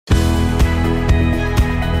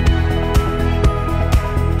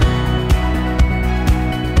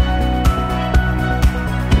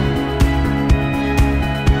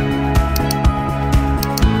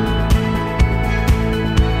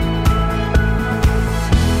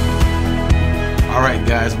right,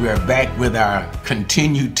 guys, we are back with our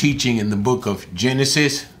continued teaching in the book of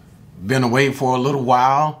Genesis. Been away for a little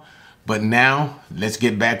while, but now let's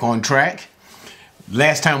get back on track.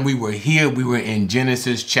 Last time we were here, we were in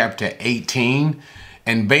Genesis chapter 18,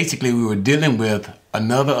 and basically we were dealing with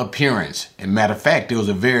another appearance. As a matter of fact, there was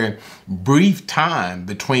a very brief time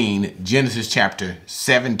between Genesis chapter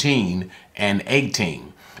 17 and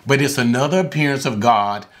 18, but it's another appearance of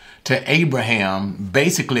God to Abraham,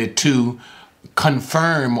 basically to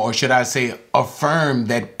confirm, or should I say affirm,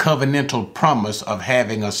 that covenantal promise of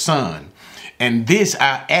having a son. And this,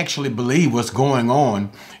 I actually believe, what's going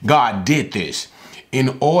on. God did this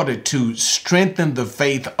in order to strengthen the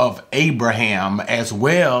faith of Abraham as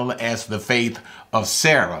well as the faith of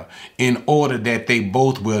Sarah, in order that they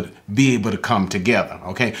both would be able to come together.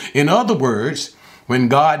 Okay. In other words, when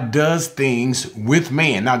God does things with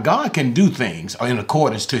man, now God can do things in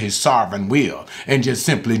accordance to his sovereign will and just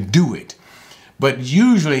simply do it. But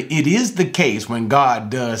usually it is the case when God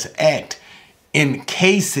does act in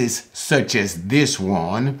cases such as this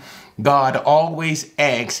one, God always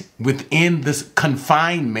acts within this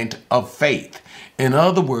confinement of faith. In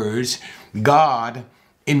other words, God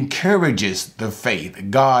encourages the faith.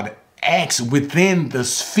 God acts within the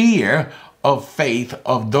sphere of faith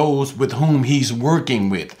of those with whom he's working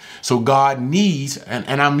with. So God needs,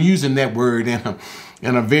 and I'm using that word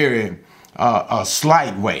in a very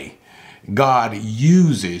slight way. God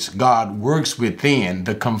works within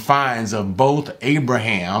the confines of both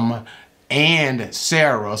Abraham and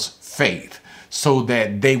Sarah's faith, so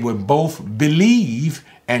that they would both believe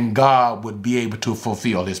and God would be able to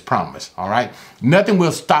fulfill his promise. All right. Nothing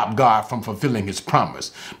will stop God from fulfilling his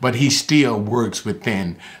promise, but he still works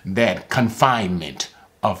within that confinement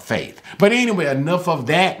of faith. But anyway, enough of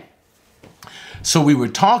that. So we were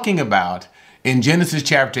talking about in Genesis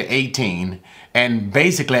chapter 18, and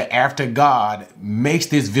basically after God makes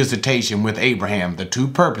this visitation with Abraham, the two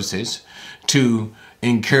purposes: to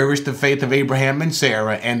encourage the faith of Abraham and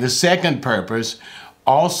Sarah, and the second purpose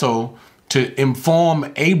also to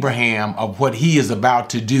inform Abraham of what he is about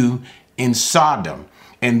to do in Sodom.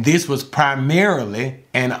 And this was primarily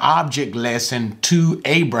an object lesson to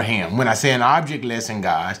Abraham. When I say an object lesson,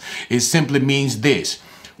 guys, it simply means this: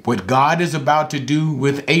 what God is about to do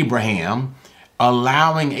with Abraham,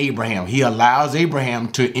 he allows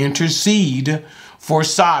Abraham to intercede for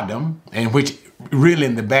Sodom, and which really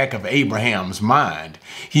in the back of Abraham's mind,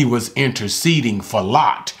 he was interceding for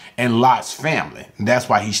Lot and Lot's family. And that's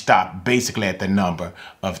why he stopped basically at the number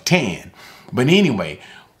of 10. But anyway,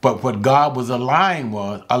 what God was allowing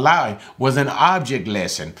was an object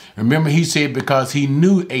lesson. Remember, he said because he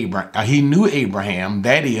knew Abraham,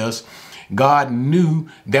 that is, God knew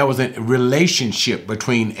there was a relationship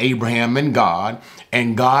between Abraham and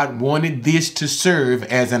God wanted this to serve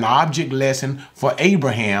as an object lesson for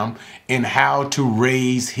Abraham in how to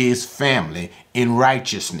raise his family in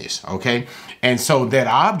righteousness. Okay. And so that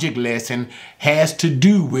object lesson has to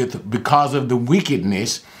do with, because of the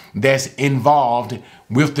wickedness that's involved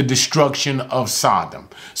with the destruction of Sodom.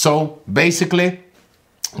 So basically,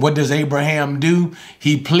 what does Abraham do?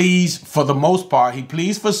 He pleads, for the most part, he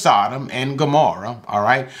pleads for Sodom and Gomorrah, all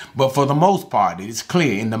right? But for the most part, it's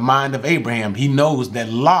clear in the mind of Abraham, he knows that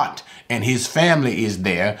Lot and his family is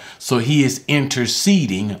there, so he is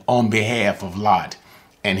interceding on behalf of Lot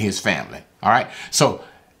and his family, all right? So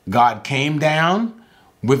God came down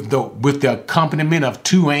with the accompaniment of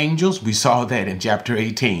two angels. We saw that in chapter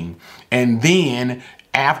 18. And then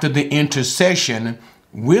after the intercession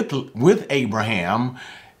with Abraham,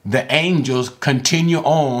 the angels continue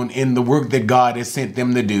on in the work that God has sent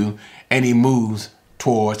them to do, and he moves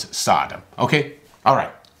towards Sodom. Okay? All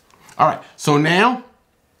right. So now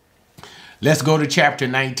let's go to chapter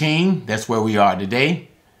 19. That's where we are today.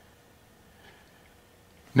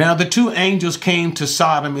 Now the two angels came to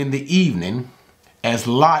Sodom in the evening, as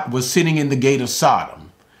Lot was sitting in the gate of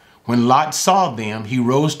Sodom. When Lot saw them, he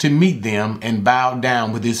rose to meet them and bowed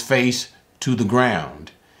down with his face to the ground.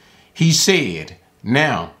 He said,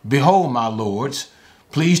 "Now, behold, my lords,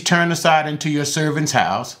 please turn aside into your servant's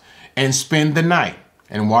house and spend the night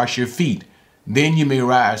and wash your feet. Then you may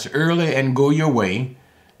rise early and go your way."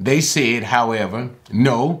 They said, however,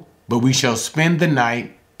 "No, but we shall spend the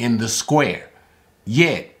night in the square."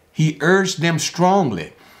 Yet he urged them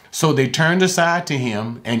strongly. So they turned aside to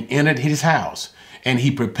him and entered his house. And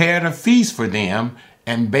he prepared a feast for them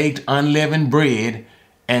and baked unleavened bread,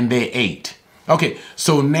 and they ate. Okay,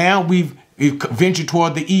 so now we've ventured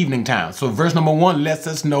toward the evening time. So verse number 1 lets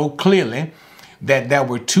us know clearly that there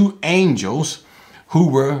were two angels who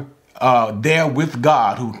were there with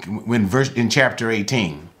God, in chapter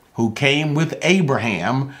 18, who came with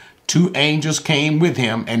Abraham 2 angels came with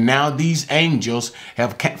him, and now these angels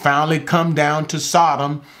have finally come down to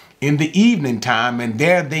Sodom in the evening time, and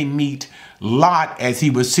there they meet Lot as he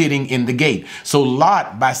was sitting in the gate. So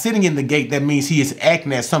Lot, by sitting in the gate, that means he is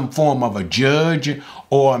acting as some form of a judge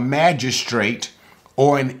or a magistrate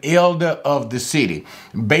or an elder of the city,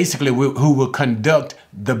 basically who will conduct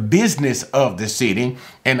the business of the city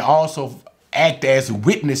and also act as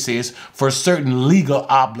witnesses for certain legal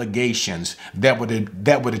obligations that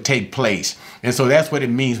would take place. And so that's what it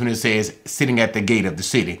means when it says sitting at the gate of the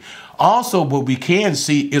city. Also, what we can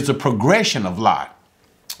see is a progression of Lot.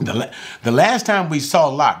 The last time we saw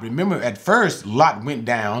Lot, remember at first Lot went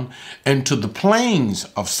down into the plains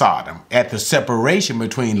of Sodom at the separation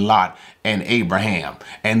between Lot and Abraham.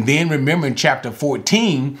 And then remember in chapter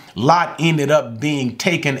 14, Lot ended up being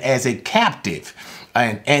taken as a captive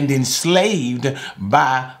and enslaved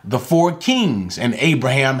by the 4 kings. And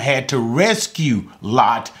Abraham had to rescue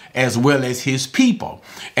Lot as well as his people.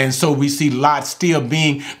 And so we see Lot still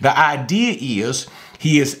being, the idea is,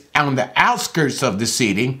 he is on the outskirts of the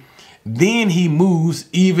city. Then he moves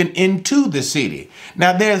even into the city.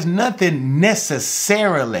 Now, there's nothing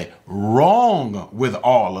necessarily wrong with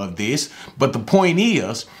all of this. But the point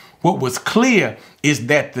is, what was clear is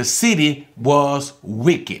that the city was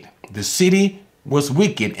wicked. The city was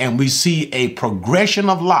wicked. And we see a progression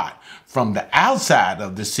of Lot from the outside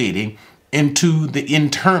of the city into the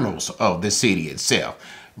internals of the city itself.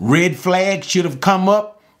 Red flag should have come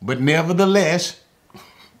up, but nevertheless,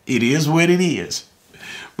 it is what it is.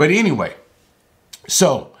 But anyway,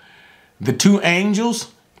 so the 2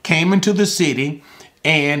 angels came into the city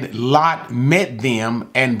and Lot met them,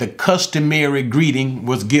 and the customary greeting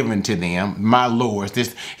was given to them, my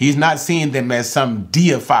lords. He's not seeing them as some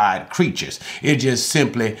deified creatures. It's just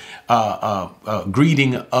simply a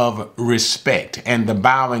greeting of respect and the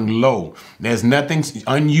bowing low. There's nothing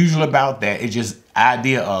unusual about that. It's just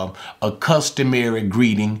idea of a customary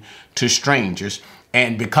greeting to strangers.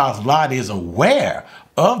 And because Lot is aware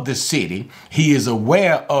of the city, he is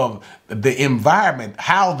aware of the environment,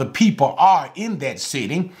 how the people are in that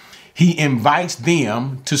city, he invites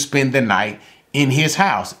them to spend the night in his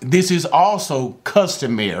house. This is also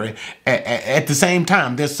customary at the same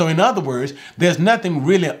time. So in other words, there's nothing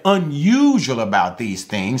really unusual about these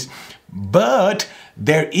things, but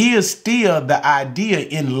there is still the idea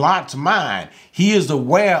in Lot's mind. He is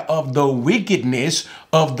aware of the wickedness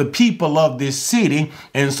of the people of this city.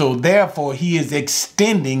 And so therefore he is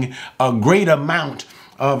extending a great amount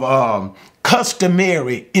of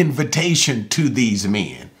customary invitation to these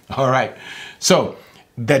men. All right. So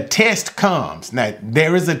the test comes. Now,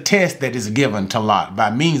 there is a test that is given to Lot. By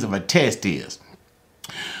means of a test is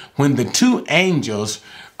when the 2 angels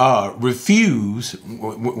refuse,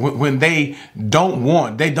 when they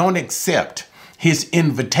don't accept his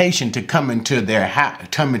invitation to come into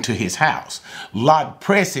his house. Lot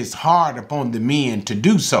presses hard upon the men to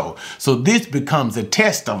do so. So this becomes a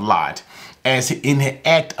test of Lot as in an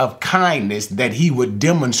act of kindness that he would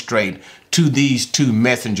demonstrate to these 2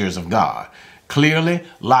 messengers of God. Clearly,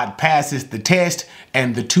 Lot passes the test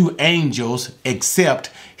and the 2 angels accept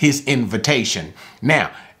his invitation. Now,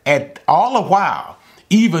 at all the while,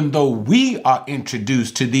 even though we are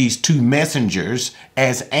introduced to these 2 messengers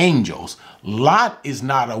as angels, Lot is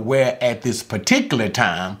not aware at this particular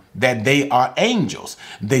time that they are angels.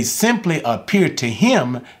 They simply appear to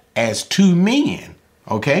him as 2 men.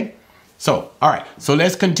 Okay? So, all right. So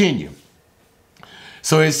let's continue.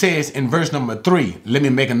 So it says in verse number 3, let me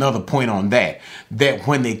make another point on that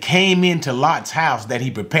when they came into Lot's house, that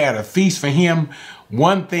he prepared a feast for him.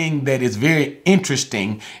 One thing that is very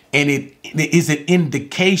interesting, and it is an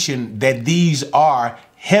indication that these are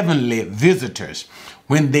heavenly visitors.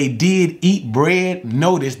 When they did eat bread,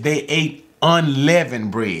 notice they ate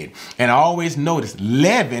unleavened bread. And I always notice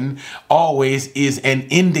leaven always is an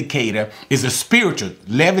indicator, is a spiritual.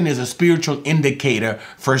 Leaven is a spiritual indicator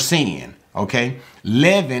for sin. Okay,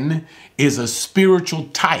 leaven is a spiritual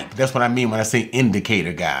type. That's what I mean when I say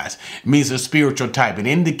indicator, guys. It means a spiritual type. It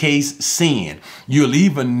indicates sin. You'll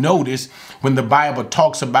even notice when the Bible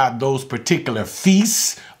talks about those particular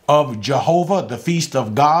feasts of Jehovah, the feast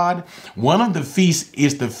of God, one of the feasts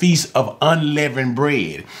is the feast of unleavened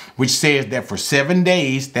bread, which says that for 7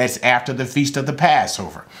 days, that's after the feast of the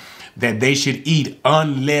Passover, that they should eat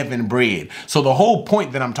unleavened bread. So the whole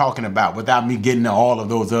point that I'm talking about, without me getting to all of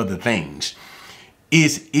those other things,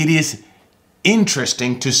 is it is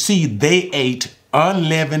interesting to see they ate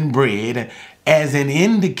unleavened bread as an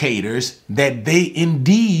indicators that they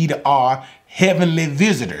indeed are heavenly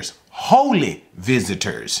visitors, holy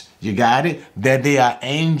visitors. You got it? That they are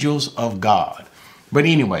angels of God. But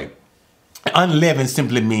anyway, Unleavened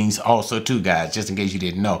simply means also too, guys, just in case you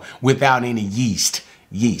didn't know, without any yeast.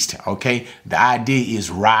 Okay? The idea is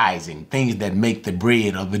rising, things that make the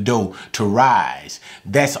bread or the dough to rise.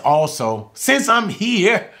 That's also, since I'm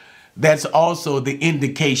here, that's also the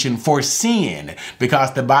indication for sin,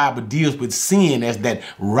 because the Bible deals with sin as that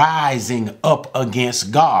rising up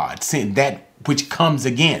against God, sin that which comes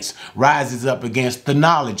against, rises up against the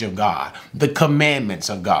knowledge of God, the commandments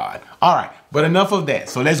of God. All right, but enough of that.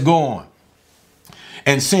 So let's go on.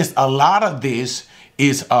 And since a lot of this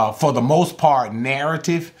is, for the most part,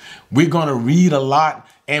 narrative, we're going to read a lot,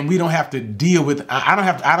 and we don't have to deal with, I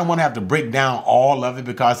don't want to have to break down all of it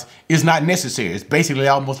because it's not necessary. It's basically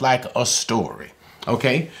almost like a story.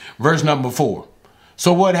 Okay. Verse number 4.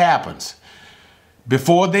 So what happens?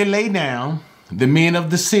 Before they lay down, the men of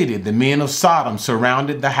the city, the men of Sodom,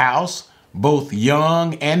 surrounded the house, both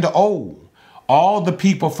young and old, all the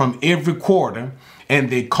people from every quarter, and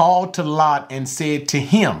they called to Lot and said to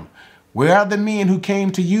him, "Where are the men who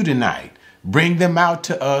came to you tonight? Bring them out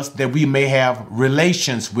to us that we may have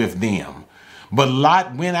relations with them." But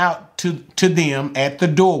Lot went out to them at the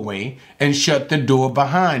doorway and shut the door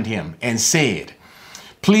behind him and said,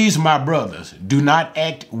 "Please, my brothers, do not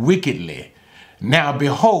act wickedly. Now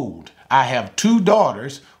behold, I have 2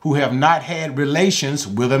 daughters who have not had relations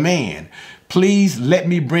with a man. Please let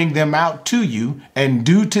me bring them out to you and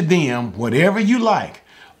do to them whatever you like.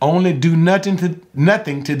 Only do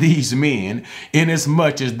nothing to these men,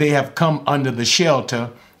 inasmuch as they have come under the shelter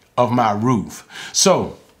of my roof."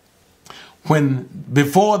 So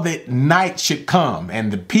before the night should come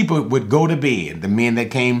and the people would go to bed, the men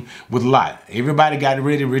that came with Lot, everybody got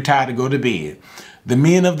ready to retire to go to bed. The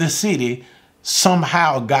men of the city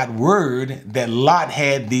somehow got word that Lot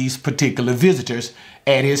had these particular visitors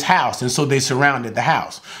at his house, and so they surrounded the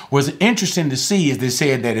house. What's interesting to see is they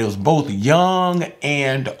said that it was both young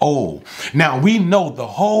and old. Now we know the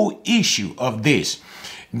whole issue of this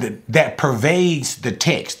that pervades the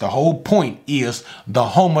text. The whole point is the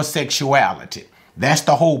homosexuality. That's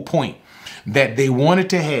the whole point, that they wanted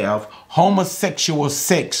to have homosexual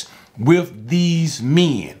sex with these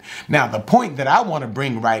men. Now, the point that I want to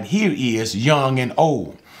bring right here is young and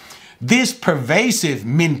old. This pervasive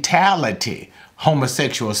mentality,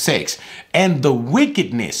 homosexual sex, and the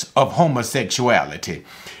wickedness of homosexuality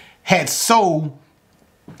had so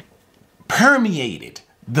permeated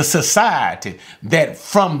the society that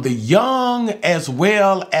from the young as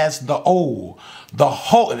well as the old, the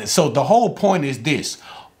whole point is this: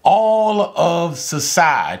 all of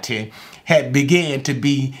society had began to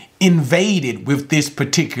be invaded with this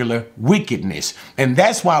particular wickedness. And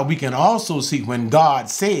that's why we can also see when God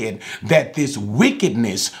said that this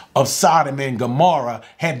wickedness of Sodom and Gomorrah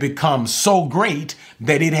had become so great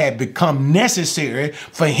that it had become necessary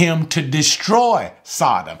for him to destroy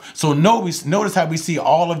Sodom. So notice how we see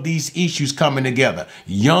all of these issues coming together,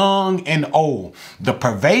 young and old. The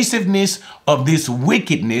pervasiveness of this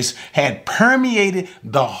wickedness had permeated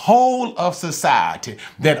the whole of society,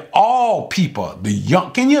 that all people, the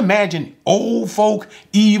young, can you imagine old folk,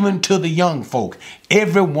 even to the young folk,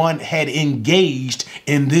 everyone had engaged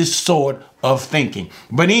in this sort of thinking.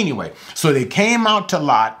 But anyway, so they came out to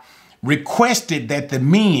Lot, requested that the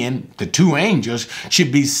men, the 2 angels,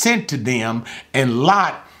 should be sent to them, and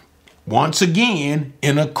Lot, once again,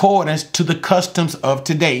 in accordance to the customs of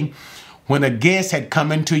today, when a guest had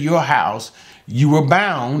come into your house, you were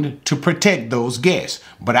bound to protect those guests.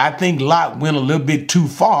 But I think Lot went a little bit too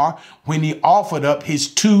far when he offered up his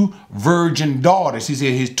 2 virgin daughters. He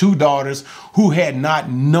said his 2 daughters who had not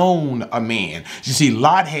known a man. You see,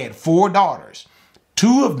 Lot had 4 daughters.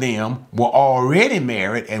 2 of them were already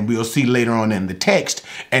married, and we'll see later on in the text,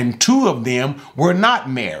 and 2 of them were not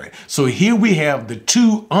married. So here we have the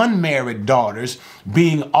 2 unmarried daughters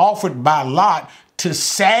being offered by Lot to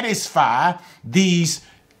satisfy these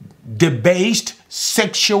debased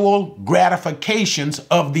sexual gratifications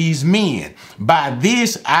of these men. By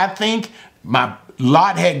this, I think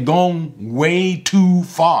Lot had gone way too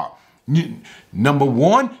far. Number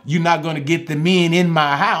 1, you're not going to get the men in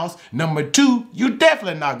my house. Number 2, you're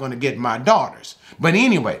definitely not going to get my daughters. But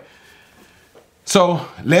anyway, so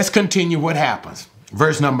let's continue what happens.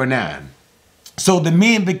 Verse number 9. So the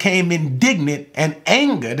men became indignant and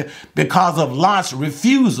angered because of Lot's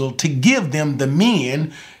refusal to give them the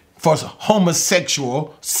men for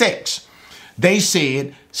homosexual sex. They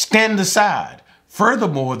said, "Stand aside."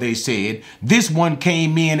 Furthermore, they said, "This one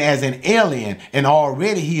came in as an alien, and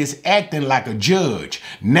already he is acting like a judge.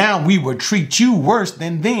 Now we will treat you worse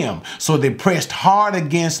than them." So they pressed hard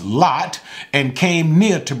against Lot and came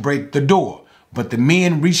near to break the door. But the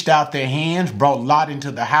men reached out their hands, brought Lot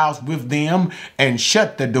into the house with them, and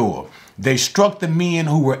shut the door. they struck the men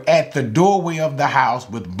who were at the doorway of the house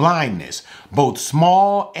with blindness, both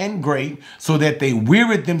small and great, so that they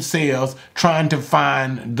wearied themselves trying to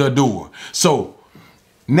find the door. So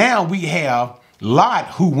now we have Lot,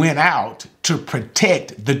 who went out to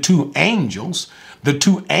protect the two angels. The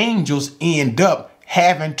two angels end up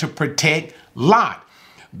having to protect Lot.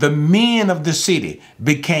 The men of the city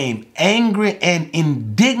became angry and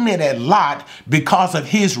indignant at Lot because of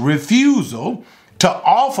his refusal to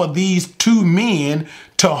offer these two men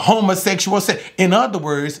to homosexual sex. In other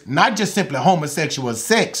words, not just simply homosexual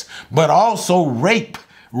sex, but also rape,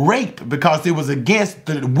 because it was against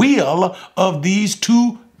the will of these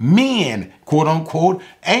two men, quote unquote,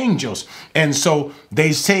 angels. And so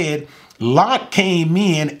they said, Lot came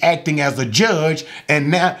in acting as a judge,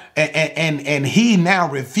 and now and he now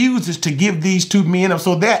refuses to give these two men up.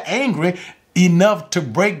 So they're angry enough to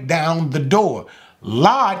break down the door.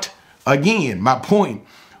 Lot, again, my point,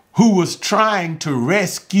 who was trying to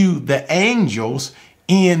rescue the angels,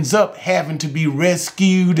 ends up having to be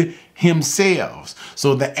rescued himself.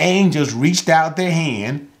 So the angels reached out their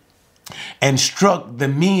hand and struck the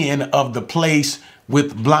men of the place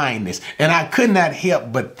with blindness. And I could not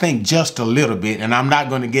help but think just a little bit, and I'm not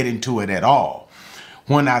going to get into it at all.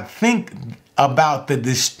 When I think about the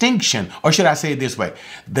distinction, or should I say it this way,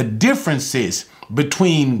 the differences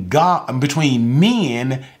between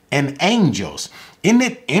men and angels. Isn't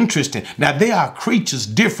it interesting? Now, they are creatures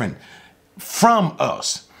different from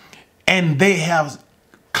us, and they have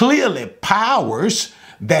clearly powers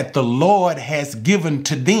that the Lord has given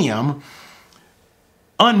to them.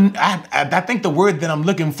 I think the word that I'm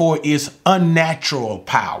looking for is unnatural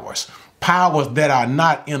powers, powers that are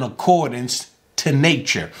not in accordance to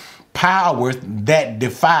nature, powers that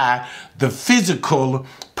defy the physical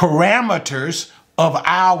parameters of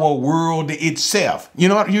our world itself. You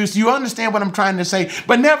know, you understand what I'm trying to say?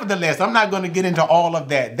 But nevertheless, I'm not going to get into all of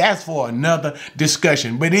that. That's for another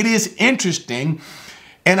discussion. But it is interesting,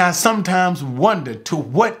 and I sometimes wonder to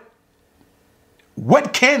what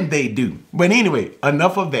can they do? But anyway,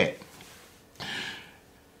 enough of that.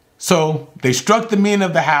 So they struck the men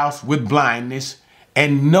of the house with blindness,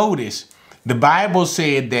 and notice the Bible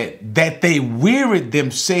said that they wearied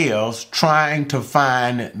themselves trying to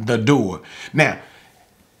find the door. Now,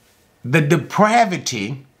 the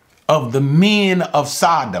depravity of the men of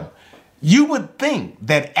Sodom, you would think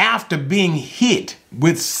that after being hit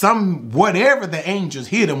with whatever the angels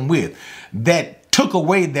hit them with, that took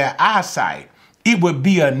away their eyesight, it would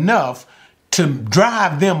be enough to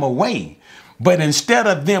drive them away. But instead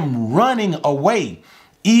of them running away,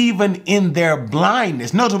 even in their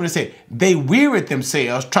blindness, notice what it said, they wearied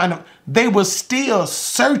themselves they were still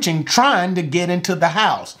searching, trying to get into the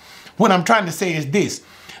house. What I'm trying to say is this: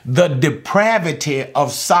 the depravity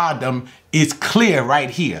of Sodom is clear right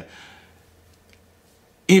here.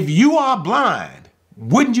 If you are blind,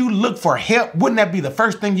 wouldn't you look for help? Wouldn't that be the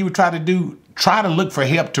first thing you would try to do? Try to look for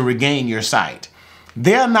help to regain your sight.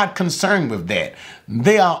 They're not concerned with that.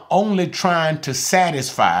 They are only trying to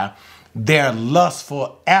satisfy their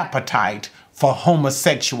lustful appetite for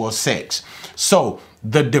homosexual sex. So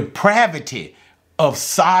the depravity of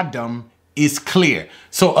Sodom is clear.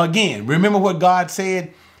 So again, remember what God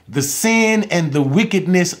said? The sin and the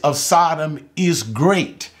wickedness of Sodom is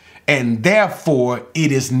great, and therefore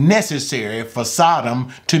it is necessary for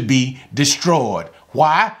Sodom to be destroyed.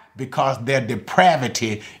 Why? Because their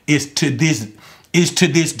depravity is to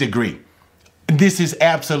this degree. This is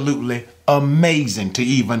absolutely amazing to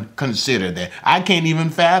even consider that. I can't even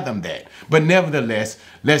fathom that. But nevertheless,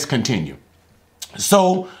 let's continue.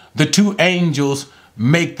 So the two angels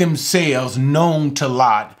make themselves known to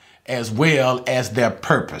Lot, as well as their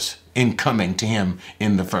purpose in coming to him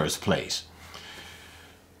in the first place.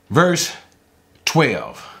 Verse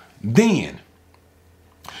 12. Then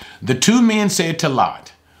the two men said to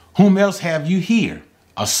Lot, "Whom else have you here?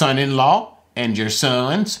 A son-in-law, and your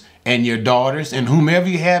sons and your daughters, and whomever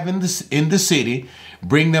you have in the city,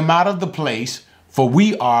 bring them out of the place, for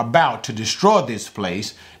we are about to destroy this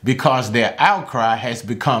place, because their outcry has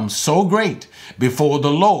become so great before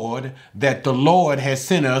the Lord that the Lord has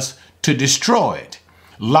sent us to destroy it."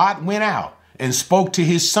 Lot went out and spoke to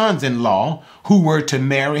his sons-in-law, who were to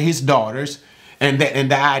marry his daughters, and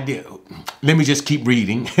the idea, let me just keep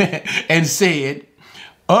reading, and said,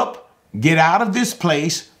 "Up, get out of this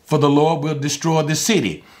place, for the Lord will destroy the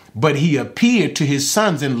city." But he appeared to his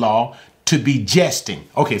sons-in-law to be jesting.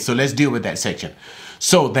 Okay, so let's deal with that section.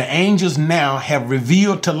 So the angels now have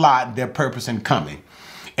revealed to Lot their purpose in coming,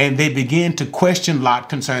 and they begin to question Lot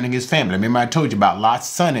concerning his family. Remember, I told you about Lot's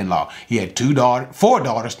son-in-law. He had 4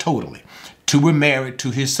 daughters totally. 2 were married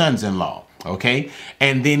to his sons-in-law. Okay.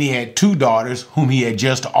 And then he had 2 daughters whom he had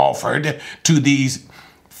just offered to these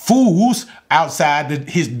fools outside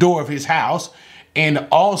his door of his house, and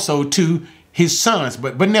also to his sons.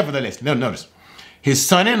 But nevertheless, notice his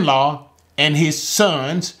son-in-law and his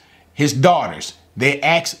sons, his daughters. They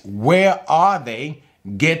asked, where are they?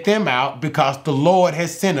 Get them out, because the Lord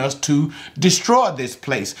has sent us to destroy this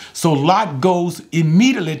place. So Lot goes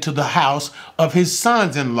immediately to the house of his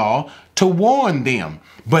sons-in-law to warn them.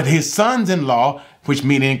 But his sons-in-law, which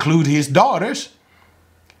mean include his daughters,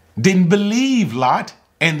 didn't believe Lot,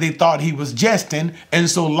 and they thought he was jesting. And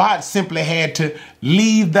so Lot simply had to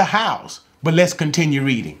leave the house. But let's continue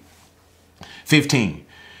reading. 15.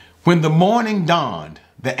 When the morning dawned,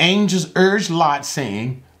 the angels urged Lot,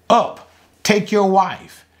 saying, up, take your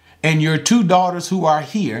wife and your 2 daughters who are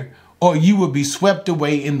here, or you will be swept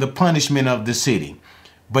away in the punishment of the city.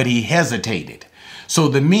 But he hesitated. So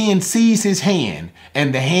the men seized his hand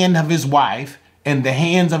and the hand of his wife and the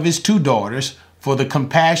hands of his 2 daughters, for the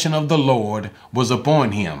compassion of the Lord was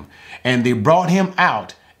upon him. And they brought him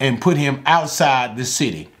out and put him outside the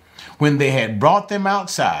city. When they had brought them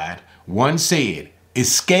outside, one said,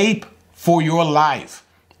 escape for your life.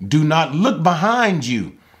 Do not look behind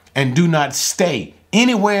you, and do not stay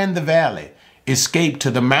anywhere in the valley. Escape to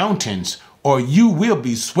the mountains, or you will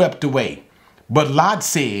be swept away. But Lot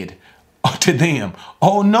said to them,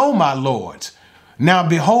 oh no, my lords. Now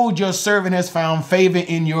behold, your servant has found favor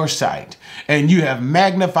in your sight, and you have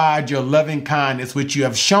magnified your loving kindness, which you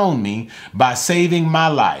have shown me by saving my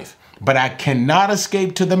life. But I cannot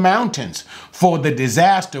escape to the mountains, for the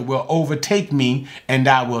disaster will overtake me, and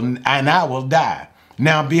I will die.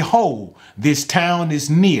 Now behold, this town is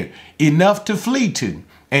near enough to flee to,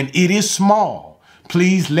 and it is small.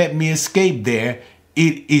 Please let me escape there.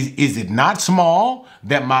 Is it not small,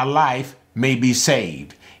 that my life may be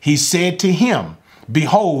saved? He said to him,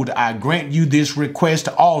 behold, I grant you this request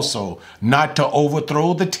also, not to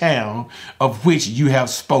overthrow the town of which you have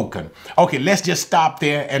spoken. Okay, let's just stop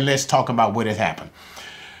there and let's talk about what has happened.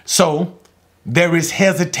 So there is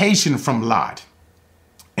hesitation from Lot.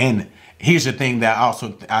 And here's the thing that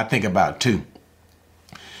I think about too.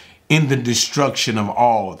 In the destruction of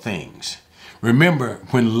all things. Remember,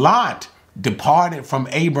 when Lot departed from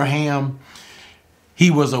Abraham, he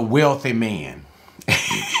was a wealthy man.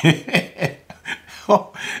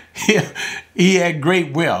 He had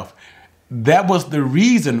great wealth. That was the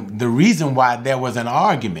reason why there was an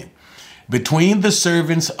argument between the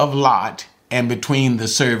servants of Lot and between the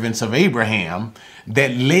servants of Abraham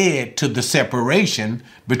that led to the separation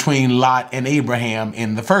between Lot and Abraham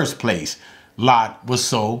in the first place. Lot was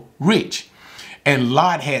so rich. And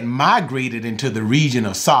Lot had migrated into the region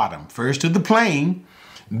of Sodom, first to the plain,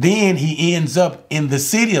 then he ends up in the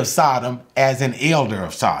city of Sodom as an elder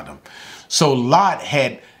of Sodom. So Lot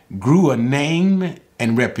had grew a name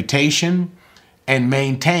and reputation and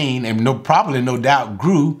maintained, and probably no doubt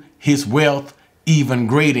grew his wealth even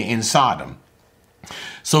greater in Sodom.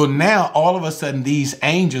 So now all of a sudden these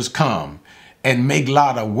angels come and make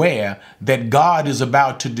Lot aware that God is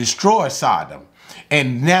about to destroy Sodom.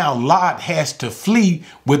 And now Lot has to flee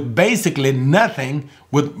with basically nothing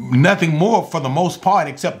more for the most part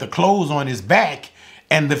except the clothes on his back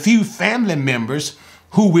and the few family members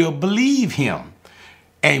who will believe him.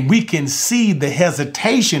 And we can see the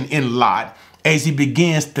hesitation in Lot as he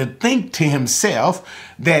begins to think to himself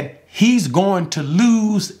that he's going to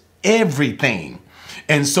lose everything.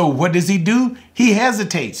 And so what does he do? He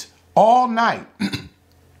hesitates all night.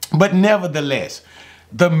 But nevertheless,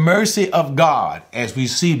 the mercy of God, as we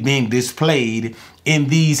see being displayed in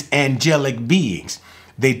these angelic beings,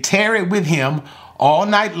 they tarry with him all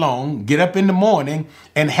night long, get up in the morning,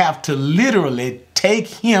 and have to literally take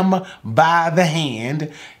him by the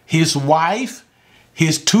hand, his wife,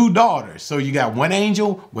 his 2 daughters. So you got one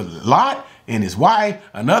angel with Lot and his wife,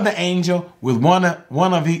 another angel with one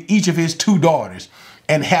of each of his 2 daughters,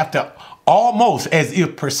 and have to almost, as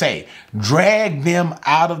if per se, drag them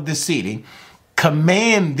out of the city,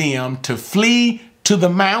 command them to flee to the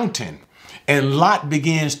mountain. And Lot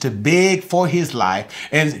begins to beg for his life.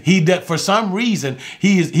 And for some reason,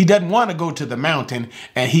 he doesn't want to go to the mountain,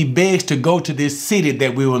 and he begs to go to this city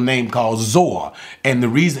that we will name called Zoar. And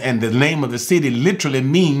the name of the city literally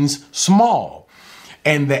means small.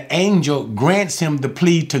 And the angel grants him the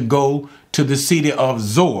plea to go to the city of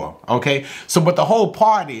Zoar. Okay. So, but the whole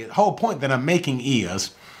point that I'm making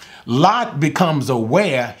is, Lot becomes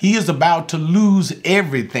aware he is about to lose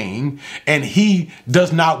everything, and he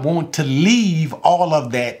does not want to leave all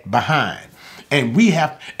of that behind. And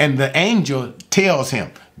the angel tells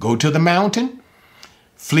him, go to the mountain,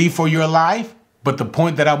 flee for your life. But the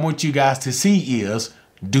point that I want you guys to see is,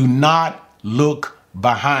 do not look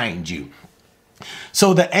behind you.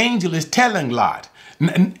 So the angel is telling Lot,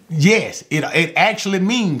 yes, it actually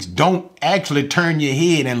means don't actually turn your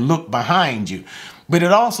head and look behind you. But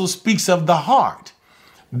it also speaks of the heart.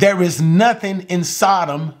 There is nothing in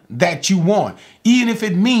Sodom that you want, even if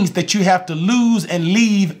it means that you have to lose and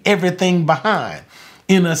leave everything behind.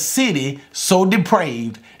 In a city so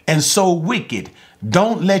depraved and so wicked,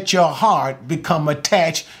 don't let your heart become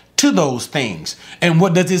attached to those things. And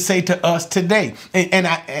what does it say to us today? And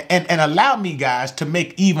allow me, guys, to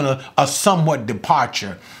make even a somewhat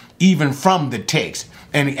departure even from the text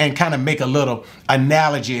and kind of make a little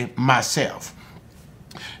analogy myself.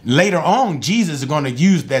 Later on, Jesus is going to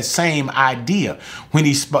use that same idea when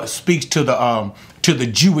he speaks to the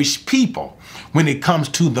Jewish people. When it comes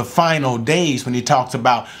to the final days, when he talks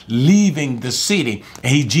about leaving the city,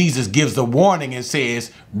 and Jesus gives the warning and says,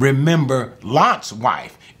 remember Lot's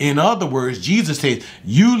wife. In other words, Jesus says,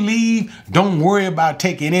 you leave, don't worry about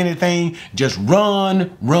taking anything, just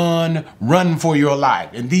run for your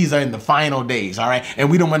life. And these are in the final days, all right? And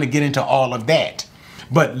we don't want to get into all of that.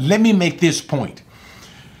 But let me make this point.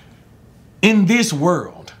 In this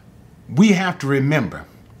world, we have to remember,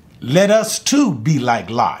 let us too be like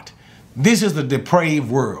Lot. This is a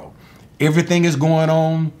depraved world. Everything is going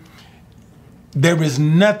on. There is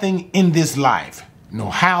nothing in this life. No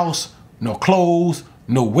house, no clothes,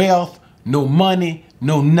 no wealth, no money,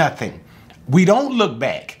 no nothing. We don't look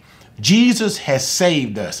back. Jesus has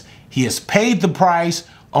saved us. He has paid the price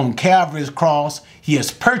on Calvary's cross. He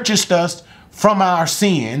has purchased us from our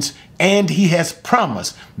sins, and he has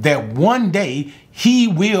promised that one day he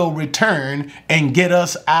will return and get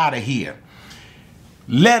us out of here.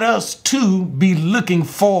 Let us too be looking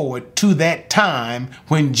forward to that time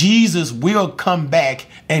when Jesus will come back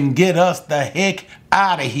and get us the heck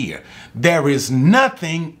out of here. There is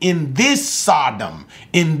nothing in this Sodom,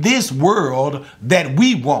 in this world, that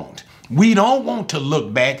we want. We don't want to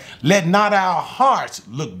look back. Let not our hearts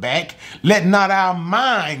look back. Let not our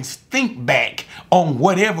minds think back on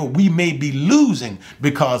whatever we may be losing,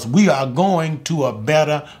 because we are going to a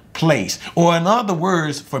better place. Or in other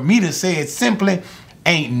words, for me to say it simply,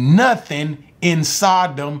 ain't nothing in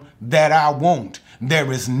Sodom that I want.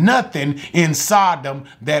 There is nothing in Sodom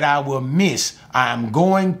that I will miss. I'm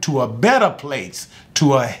going to a better place,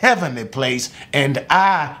 to a heavenly place, and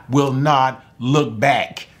I will not look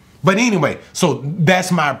back. But anyway, so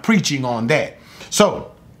that's my preaching on that.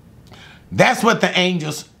 So that's what the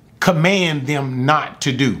angels command them not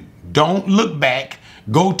to do. Don't look back.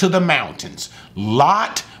 Go to the mountains.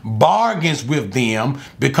 Lot bargains with them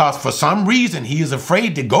because for some reason he is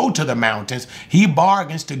afraid to go to the mountains. He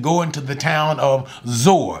bargains to go into the town of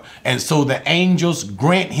Zoar. And so the angels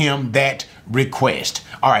grant him that request.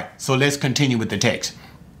 All right, so let's continue with the text.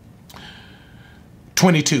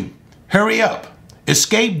 22. Hurry up,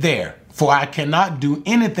 escape there, for I cannot do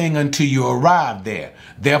anything until you arrive there.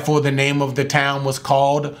 Therefore the name of the town was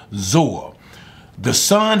called Zoar. The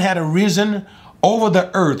sun had arisen over the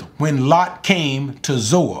earth when Lot came to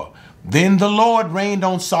Zoar. Then the Lord rained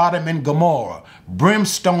on Sodom and Gomorrah,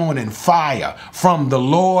 brimstone and fire from the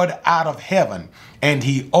Lord out of heaven. And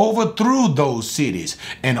he overthrew those cities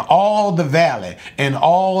and all the valley and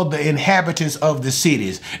all the inhabitants of the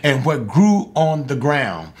cities and what grew on the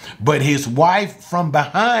ground. But his wife from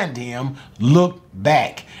behind him looked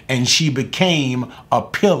back, and she became a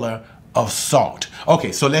pillar of salt.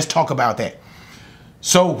 Okay, so let's talk about that.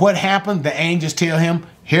 So what happened? The angels tell him,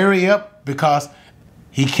 hurry up, because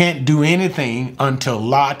he can't do anything until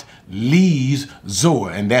Lot leaves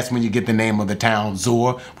Zoar. And that's when you get the name of the town,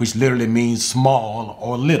 Zoar, which literally means small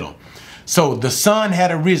or little. So the sun had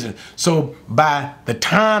arisen. So by the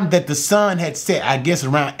time that the sun had set, I guess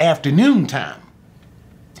around afternoon time,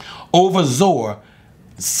 over Zoar,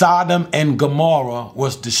 Sodom and Gomorrah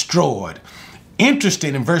was destroyed.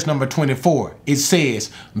 Interesting, in verse number 24, it says,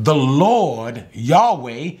 the Lord,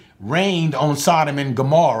 Yahweh, rained on Sodom and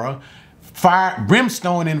Gomorrah, fire,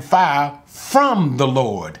 brimstone and fire from the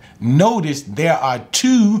Lord. Notice there are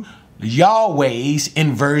two Yahwehs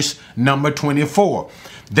in verse number 24.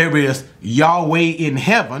 There is Yahweh in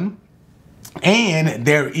heaven, and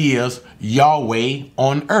there is Yahweh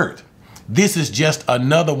on earth. This is just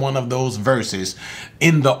another one of those verses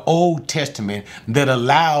in the Old Testament that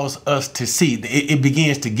allows us to see. It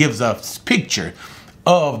begins to give us a picture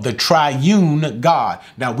of the triune God.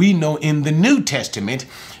 Now we know in the New Testament,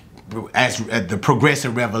 as the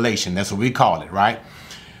progressive revelation, that's what we call it, right?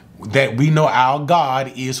 That we know our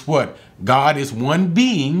God is what? God is one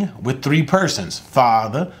being with three persons,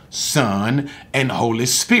 Father, Son, and Holy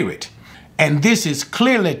Spirit. And this is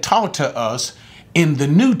clearly taught to us In the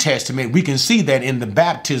New Testament, we can see that in the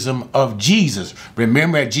baptism of Jesus.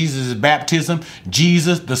 Remember at Jesus' baptism,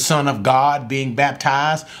 Jesus, the Son of God, being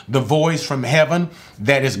baptized, the voice from heaven,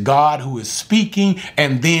 that is God who is speaking,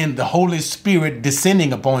 and then the Holy Spirit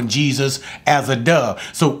descending upon Jesus as a dove.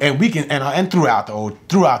 So, and we can, and throughout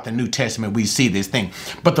the New Testament, we see this thing.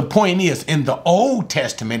 But the point is, in the Old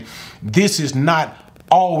Testament, this is not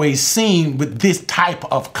always seen with this type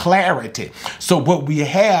of clarity. So what we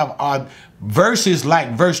have are verses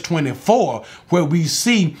like verse 24, where we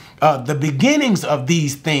see the beginnings of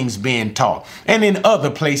these things being taught. And in other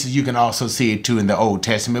places, you can also see it too in the Old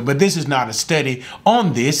Testament. But this is not a study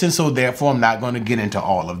on this. And so therefore, I'm not going to get into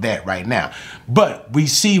all of that right now. But we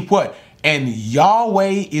see what? And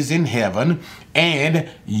Yahweh is in heaven, and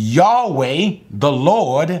Yahweh, the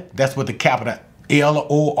Lord, that's what the capital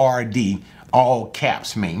Lord, all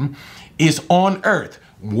caps mean, is on earth.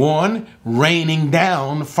 One raining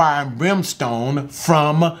down fire and brimstone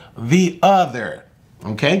from the other.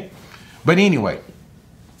 Okay? But anyway,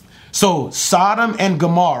 so Sodom and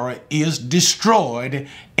Gomorrah is destroyed.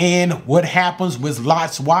 And what happens with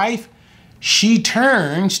Lot's wife? She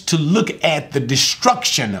turns to look at the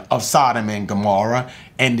destruction of Sodom and Gomorrah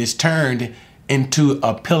and is turned into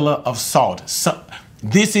a pillar of salt. So,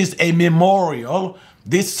 this is a memorial.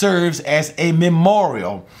 This serves as a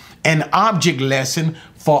memorial, an object lesson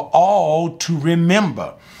for all to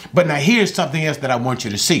remember. But now here's something else that I want you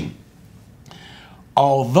to see.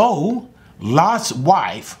 Although Lot's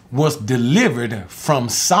wife was delivered from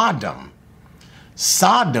Sodom,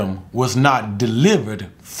 Sodom was not delivered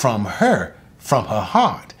from her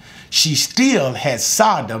heart. She still had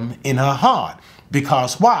Sodom in her heart.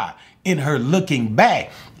 Because why? In her looking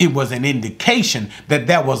back, it was an indication that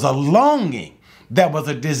there was a longing. There was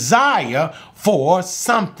a desire for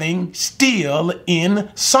something still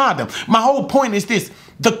in Sodom. My whole point is this: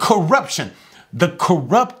 the corruption, the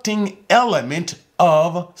corrupting element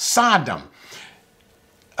of Sodom.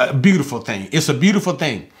 A beautiful thing. It's a beautiful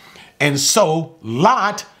thing. And so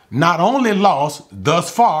Lot not only lost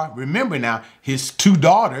thus far, remember now, his 2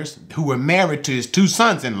 daughters who were married to his 2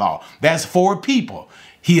 sons-in-law. That's 4 people.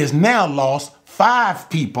 He has now lost 5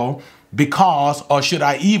 people because, or should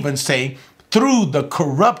I even say, through the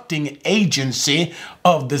corrupting agency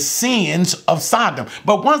of the sins of Sodom.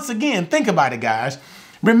 But once again, think about it, guys.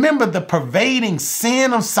 Remember the pervading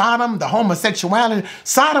sin of Sodom, the homosexuality.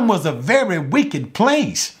 Sodom was a very wicked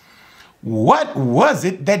place. What was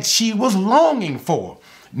it that she was longing for?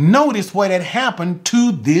 Notice what had happened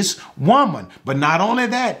to this woman. But not only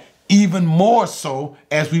that, even more so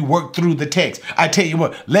as we work through the text. I tell you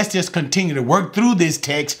what, let's just continue to work through this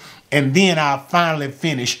text, and then I'll finally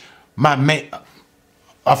finish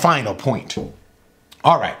a final point.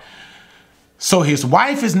 All right. So his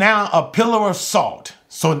wife is now a pillar of salt.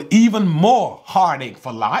 So even more heartache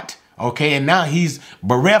for Lot. Okay. And now he's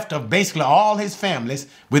bereft of basically all his families,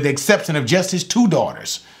 with the exception of just his 2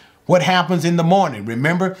 daughters. What happens in the morning?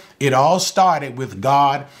 Remember, it all started with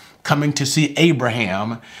God coming to see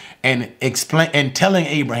Abraham and telling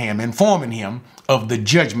Abraham, informing him of the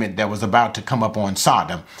judgment that was about to come upon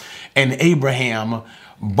Sodom. And Abraham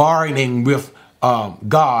bargaining with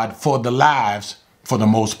God for the lives, for the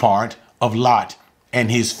most part, of Lot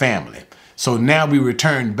and his family. So now we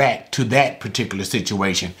return back to that particular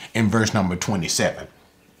situation in verse number 27.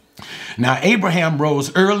 Now Abraham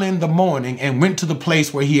rose early in the morning and went to the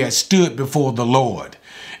place where he had stood before the Lord.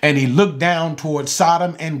 And he looked down toward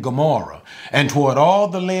Sodom and Gomorrah and toward all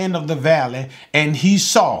the land of the valley, and he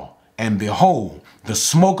saw, and behold, the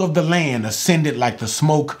smoke of the land ascended like the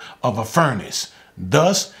smoke of a furnace.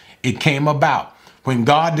 Thus it came about, when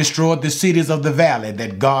God destroyed the cities of the valley,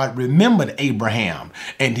 that God remembered Abraham,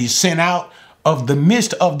 and he sent out of the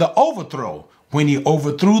midst of the overthrow, when he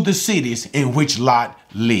overthrew the cities in which Lot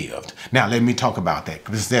lived. Now let me talk about that,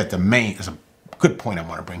 because that's a good point I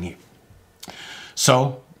want to bring here.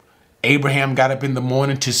 So Abraham got up in the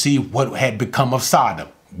morning to see what had become of Sodom.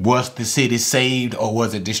 Was the city saved or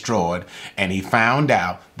was it destroyed? And he found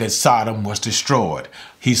out that Sodom was destroyed.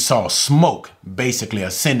 He saw smoke basically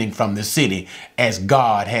ascending from the city as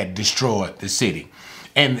God had destroyed the city.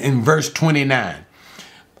 And in verse 29,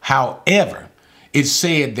 however, it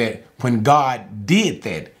said that when God did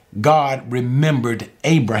that, God remembered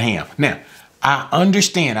Abraham. Now, I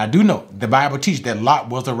understand, I do know the Bible teaches that Lot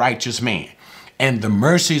was a righteous man, and the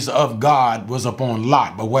mercies of God was upon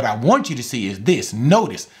Lot. But what I want you to see is this.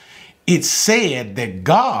 Notice, it said that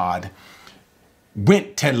God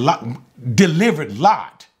went to Lot, delivered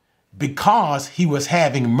Lot, because he was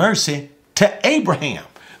having mercy to Abraham.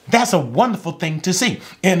 That's a wonderful thing to see.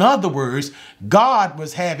 In other words, God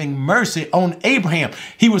was having mercy on Abraham.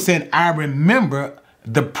 He was saying, I remember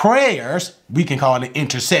the prayers, we can call it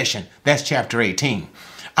intercession. That's chapter 18.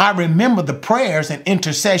 I remember the prayers and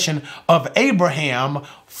intercession of Abraham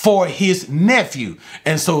for his nephew.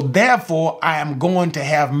 And so therefore, I am going to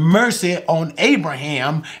have mercy on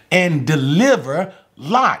Abraham and deliver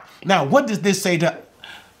Lot. Now, what does this say to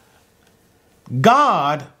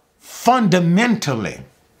God? Fundamentally,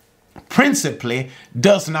 principally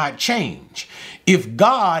does not change. If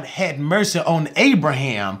God had mercy on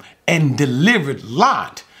Abraham and delivered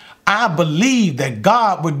Lot, I believe that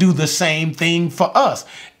God would do the same thing for us.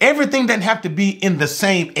 Everything doesn't have to be in the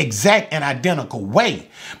same exact and identical way,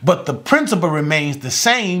 but the principle remains the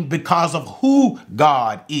same because of who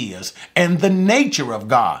God is and the nature of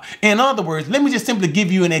God. In other words, let me just simply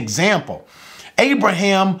give you an example.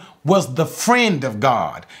 Abraham was the friend of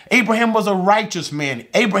God. Abraham was a righteous man.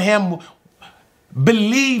 Abraham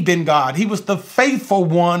believed in God. He was the faithful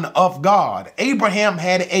one of God. Abraham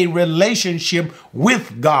had a relationship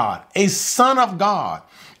with God, a son of God.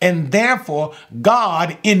 And therefore,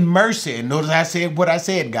 God in mercy, notice I said what I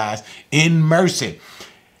said, guys, in mercy,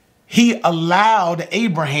 he allowed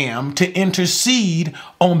Abraham to intercede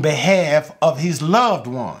on behalf of his loved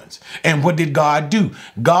ones. And what did God do?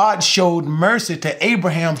 God showed mercy to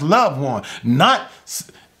Abraham's loved one.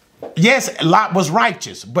 Yes, Lot was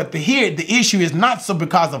righteous, but the issue is not so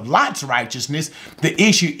because of Lot's righteousness. The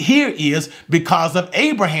issue here is because of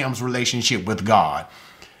Abraham's relationship with God.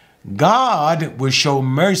 God will show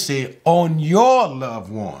mercy on your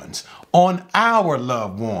loved ones, on our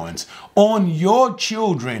loved ones, on your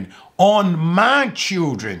children, on my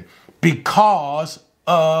children, because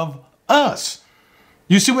of us.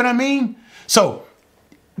 You see what I mean? So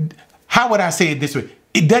how would I say it this way?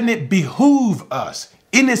 Doesn't it behoove us?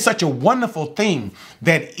 Isn't it such a wonderful thing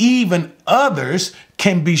that even others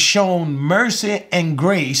can be shown mercy and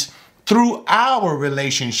grace through our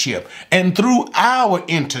relationship and through our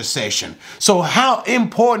intercession? So how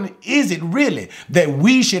important is it really that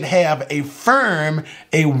we should have a firm,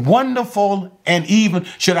 a wonderful, and even,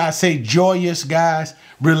 should I say, joyous, guys,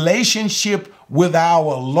 relationship with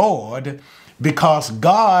our Lord, because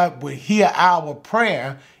God will hear our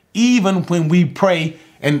prayer even when we pray.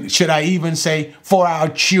 And should I even say for our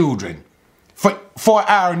children, for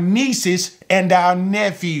our nieces and our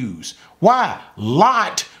nephews? Why?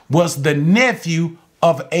 Lot was the nephew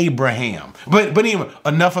of Abraham. But anyway,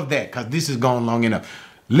 enough of that, because this is going long enough.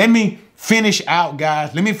 Let me finish out,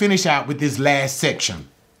 guys. Let me finish out with this last section.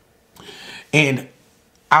 And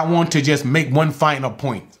I want to just make one final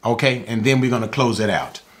point, okay? And then we're going to close it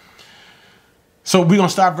out. So we're going to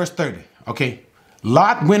start verse 30, okay?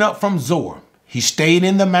 Lot went up from Zoar. He stayed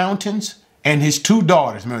in the mountains, and his 2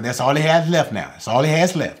 daughters, remember, that's all he has left now. That's all he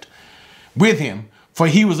has left with him, for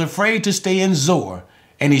he was afraid to stay in Zoar,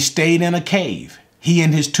 and he stayed in a cave, he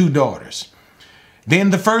and his 2 daughters.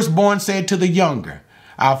 Then the firstborn said to the younger,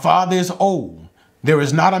 our father is old. There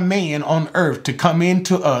is not a man on earth to come in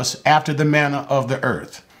to us after the manner of the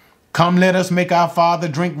earth. Come, let us make our father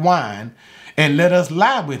drink wine, and let us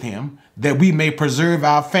lie with him, that we may preserve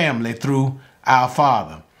our family through our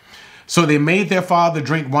father. So they made their father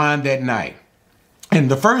drink wine that night.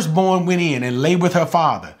 And the firstborn went in and lay with her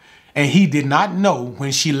father, and he did not know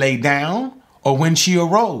when she lay down or when she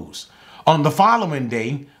arose. On the following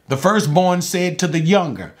day, the firstborn said to the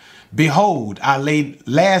younger, behold, I lay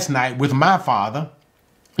last night with my father.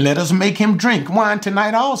 Let us make him drink wine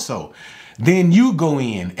tonight also. Then you go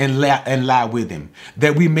in and lie with him,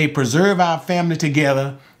 that we may preserve our family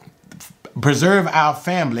together, preserve our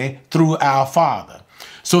family through our father.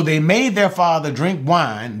 So they made their father drink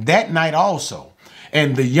wine that night also.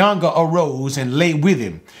 And the younger arose and lay with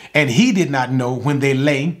him. And he did not know when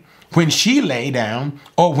she lay down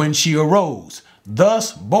or when she arose.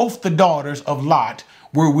 Thus both the daughters of Lot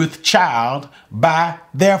were with child by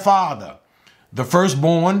their father. The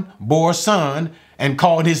firstborn bore a son and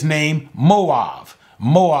called his name Moab.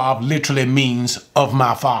 Moab literally means of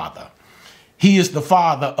my father. He is the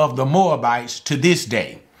father of the Moabites to this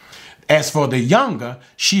day. As for the younger,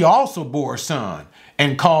 she also bore a son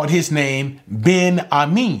and called his name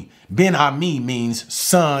Ben-Ami. Ben-Ami means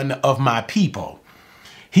son of my people.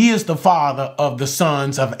 He is the father of the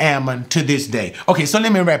sons of Ammon to this day. Okay, so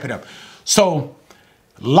let me wrap it up. So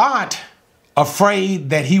Lot, afraid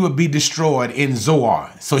that he would be destroyed in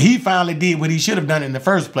Zoar. So he finally did what he should have done in the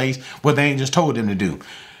first place, what the angels told him to do.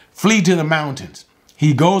 Flee to the mountains.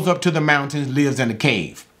 He goes up to the mountains, lives in a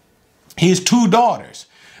cave. His 2 daughters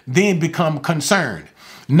then become concerned.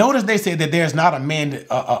 Notice they say that there's not a man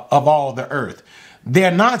of all the earth. They're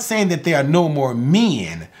not saying that there are no more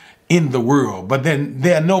men. in the world, but then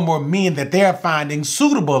there are no more men that they're finding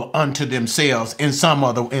suitable unto themselves in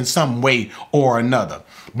some way or another.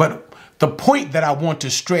 But the point that I want to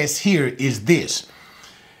stress here is this: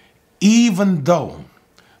 even though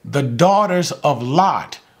the daughters of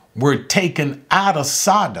Lot were taken out of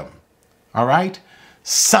Sodom, all right,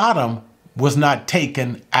 Sodom was not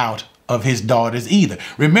taken out of his daughters either.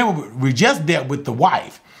 Remember, we just dealt with the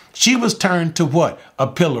wife. She was turned to what? A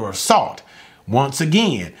pillar of salt. Once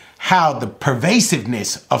again, how the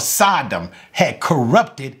pervasiveness of Sodom had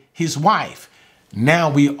corrupted his wife.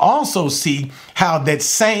 Now we also see how that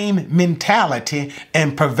same mentality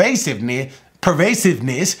and pervasiveness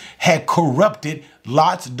had corrupted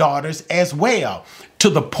Lot's daughters as well, to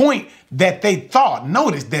the point that they thought,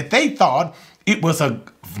 notice that they thought it was a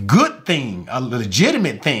good thing, a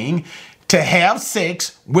legitimate thing, to have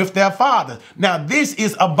sex with their father. Now, this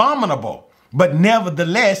is abominable, but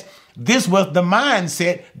nevertheless, this was the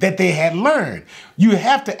mindset that they had learned. You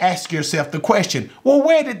have to ask yourself the question, well,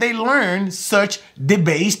 where did they learn such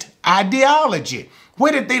debased ideology?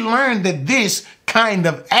 Where did they learn that this kind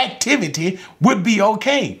of activity would be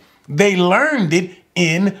okay? They learned it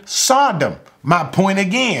in Sodom. My point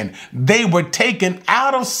again, they were taken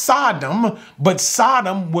out of Sodom, but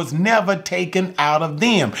Sodom was never taken out of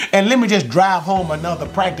them. And let me just drive home another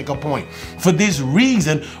practical point. For this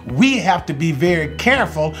reason, we have to be very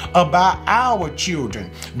careful about our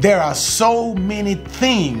children. There are so many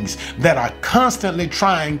things that are constantly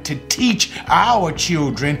trying to teach our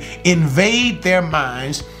children, invade their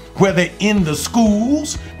minds, whether in the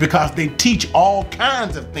schools, because they teach all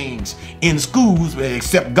kinds of things in schools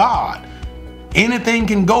except God. Anything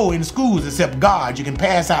can go in schools except God. You can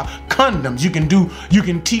pass out condoms. You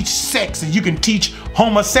can teach sex, and you can teach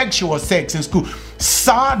homosexual sex in school.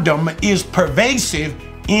 Sodom is pervasive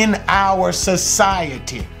in our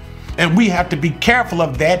society. And we have to be careful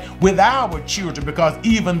of that with our children, because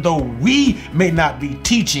even though we may not be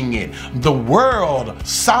teaching it, the world,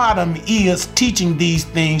 Sodom, is teaching these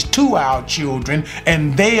things to our children,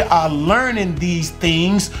 and they are learning these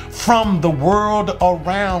things from the world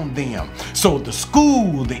around them. So the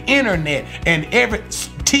school, the internet, and every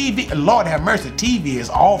TV, Lord have mercy, TV is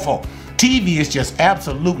awful. TV is just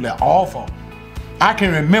absolutely awful. I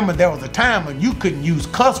can remember there was a time when you couldn't use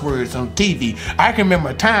cuss words on TV. I can remember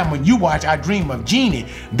a time when you watch I Dream of Jeannie,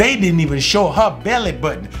 they didn't even show her belly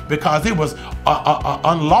button because it was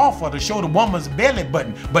unlawful to show the woman's belly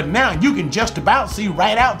button. But now you can just about see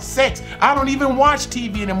right out sex. I don't even watch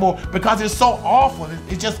TV anymore because it's so awful.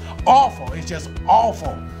 It's just awful. It's just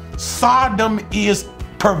awful. Sodom is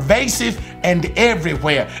pervasive and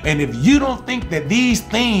everywhere. And if you don't think that these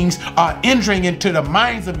things are entering into the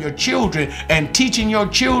minds of your children and teaching your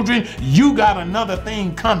children, you got another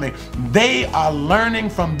thing coming. They are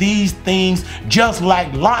learning from these things just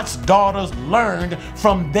like Lot's daughters learned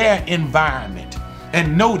from their environment.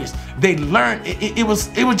 And notice, they learned, it was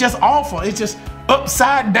just awful. It's just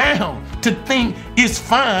upside down to think it's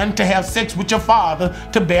fine to have sex with your father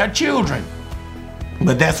to bear children.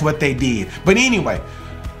 But that's what they did. But anyway,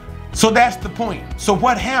 so that's the point. So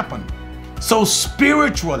what happened? So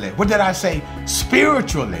spiritually, what did I say?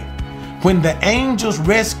 Spiritually, when the angels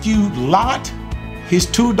rescued Lot, his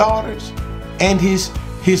two daughters, and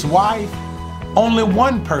his wife, only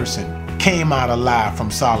one person came out alive from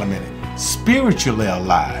Solomon, spiritually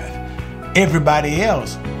alive. Everybody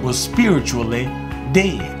else was spiritually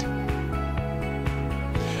dead.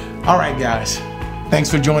 All right, guys. Thanks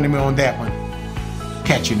for joining me on that one.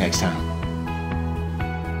 Catch you next time.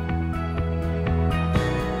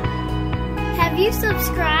 Have you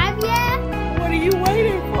subscribed yet? What are you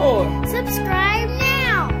waiting for? Subscribe